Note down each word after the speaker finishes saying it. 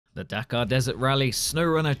The Dakar Desert Rally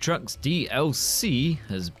SnowRunner Trucks DLC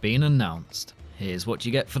has been announced. Here's what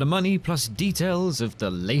you get for the money, plus details of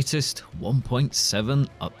the latest 1.7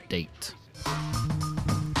 update.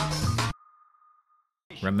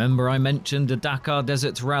 Remember I mentioned the Dakar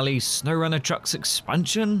Desert Rally SnowRunner Trucks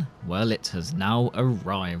expansion? Well, it has now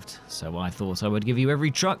arrived, so I thought I would give you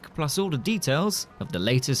every truck plus all the details of the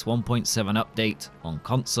latest 1.7 update on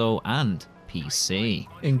console and PC.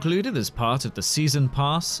 Included as part of the Season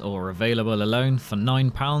Pass, or available alone for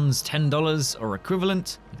 £9, $10 or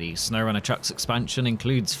equivalent, the SnowRunner Trucks expansion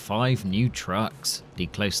includes 5 new trucks. The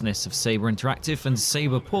closeness of Sabre Interactive and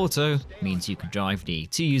Sabre Porto means you can drive the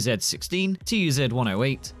TUZ16,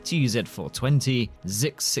 TUZ108, TUZ420,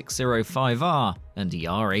 ZIX605R, and the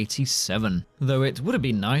R87. Though it would have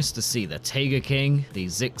been nice to see the Tiger King, the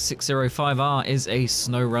ZIX605R is a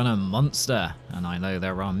SnowRunner monster, and I know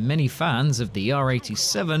there are many fans of the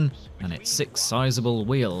R87 and its 6 sizable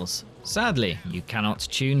wheels. Sadly, you cannot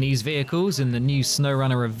tune these vehicles in the new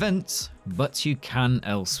SnowRunner events, but you can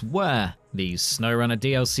elsewhere. These SnowRunner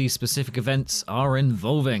DLC specific events are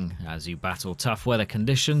involving as you battle tough weather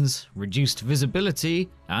conditions, reduced visibility,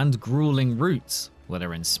 and grueling routes,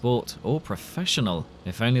 whether in sport or professional.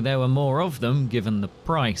 If only there were more of them given the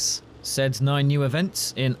price. Said 9 new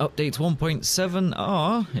events in Update 1.7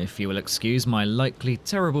 are, if you will excuse my likely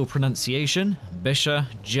terrible pronunciation, Bisha,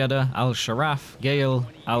 Jeddah, Al-Sharaf, Gale,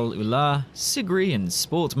 Al-Ula, Sigri in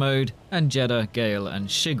sport mode, and Jeddah, Gale, and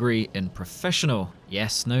Shigri in professional.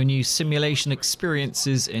 Yes, no new simulation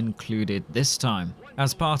experiences included this time.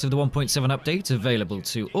 As part of the 1.7 update available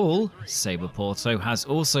to all, Sabre Porto has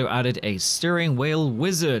also added a steering wheel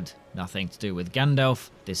wizard. Nothing to do with Gandalf,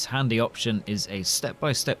 this handy option is a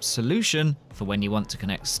step-by-step solution for when you want to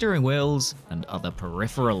connect steering wheels and other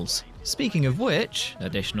peripherals. Speaking of which,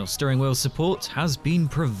 additional steering wheel support has been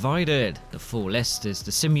provided. The full list is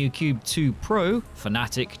the SimuCube 2 Pro,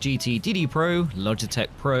 Fanatic GT DD Pro, Logitech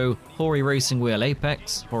Pro, Hori Racing Wheel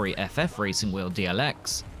Apex, Hori FF Racing Wheel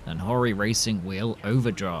DLX, and Hori Racing Wheel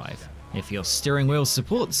Overdrive. If your steering wheel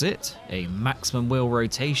supports it, a maximum wheel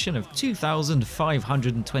rotation of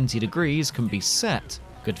 2,520 degrees can be set.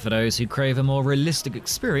 Good for those who crave a more realistic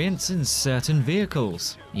experience in certain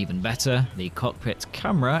vehicles. Even better, the cockpit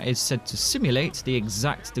camera is said to simulate the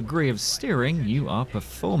exact degree of steering you are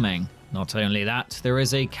performing. Not only that, there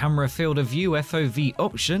is a camera field of view FOV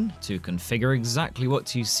option to configure exactly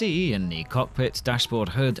what you see in the cockpit, dashboard,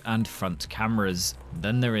 hood, and front cameras.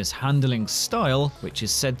 Then there is handling style, which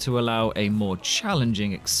is said to allow a more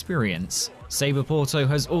challenging experience. Sabre Porto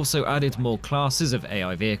has also added more classes of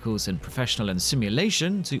AI vehicles in professional and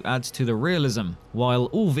simulation to add to the realism, while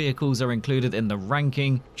all vehicles are included in the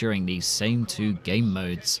ranking during these same 2 game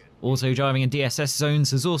modes. Auto driving in DSS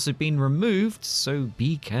zones has also been removed, so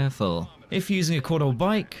be careful. If using a quad or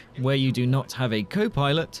bike, where you do not have a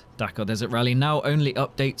co-pilot, Dakar Desert Rally now only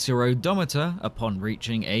updates your odometer upon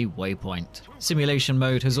reaching a waypoint. Simulation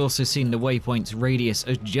mode has also seen the waypoint radius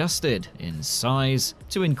adjusted in size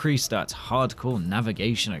to increase that hardcore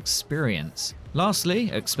navigation experience. Lastly,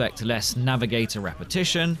 expect less navigator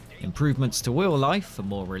repetition, improvements to wheel life for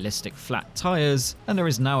more realistic flat tires, and there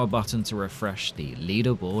is now a button to refresh the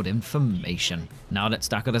leaderboard information. Now that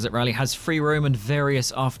Dakar Desert Rally has free roam and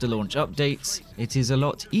various after-launch updates, it is a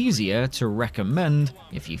lot easier to recommend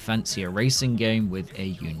if you fancy a racing game with a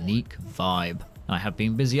unique vibe. I have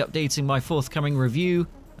been busy updating my forthcoming review,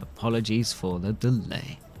 apologies for the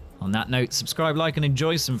delay. On that note, subscribe, like, and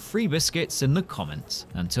enjoy some free biscuits in the comments.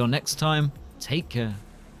 Until next time, take care.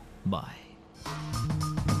 Bye.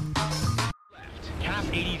 Cap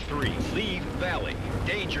 83, leave valley.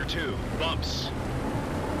 Danger 2, bumps.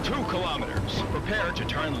 2 kilometers. Prepare to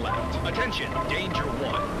turn left. Attention, danger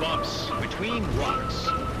 1, bumps. Between rocks.